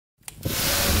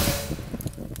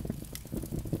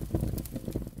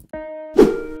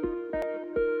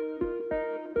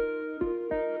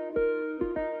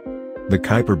The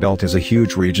Kuiper Belt is a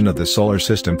huge region of the solar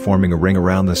system forming a ring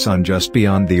around the Sun just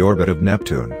beyond the orbit of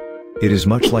Neptune. It is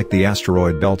much like the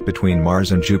asteroid belt between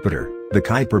Mars and Jupiter. The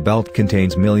Kuiper Belt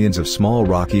contains millions of small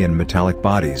rocky and metallic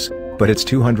bodies, but it's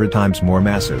 200 times more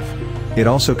massive. It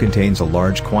also contains a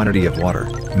large quantity of water,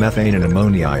 methane and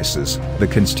ammonia ices, the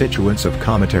constituents of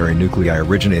cometary nuclei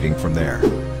originating from there.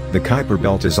 The Kuiper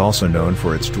Belt is also known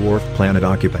for its dwarf planet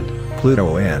occupant,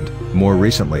 Pluto and, more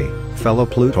recently, fellow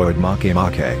Plutoid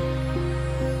Makemake.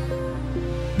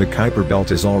 The Kuiper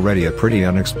Belt is already a pretty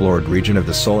unexplored region of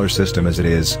the solar system as it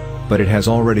is, but it has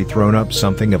already thrown up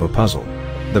something of a puzzle.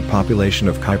 The population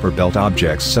of Kuiper Belt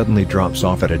objects suddenly drops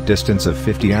off at a distance of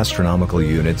 50 astronomical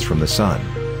units from the Sun.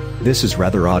 This is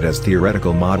rather odd as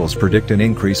theoretical models predict an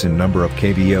increase in number of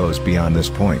KBOs beyond this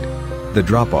point. The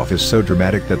drop-off is so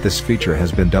dramatic that this feature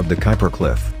has been dubbed the Kuiper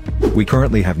Cliff. We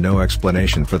currently have no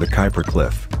explanation for the Kuiper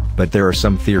Cliff, but there are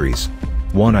some theories.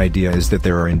 One idea is that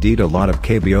there are indeed a lot of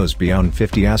KBOs beyond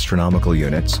 50 astronomical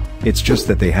units, it's just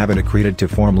that they haven't accreted to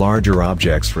form larger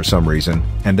objects for some reason,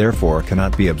 and therefore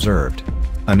cannot be observed.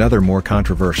 Another more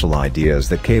controversial idea is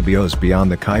that KBOs beyond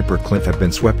the Kuiper Cliff have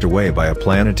been swept away by a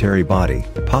planetary body,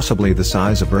 possibly the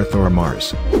size of Earth or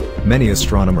Mars. Many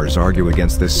astronomers argue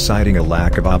against this, citing a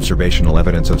lack of observational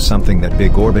evidence of something that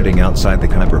big orbiting outside the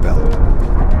Kuiper Belt.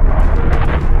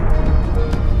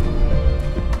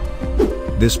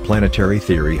 This planetary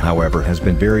theory, however, has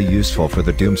been very useful for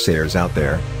the doomsayers out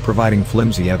there, providing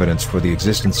flimsy evidence for the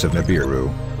existence of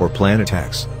Nibiru, or Planet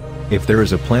X. If there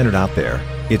is a planet out there,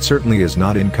 it certainly is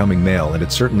not incoming mail and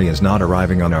it certainly is not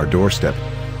arriving on our doorstep.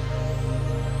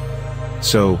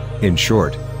 So, in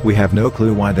short, we have no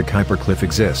clue why the Kuiper Cliff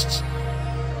exists.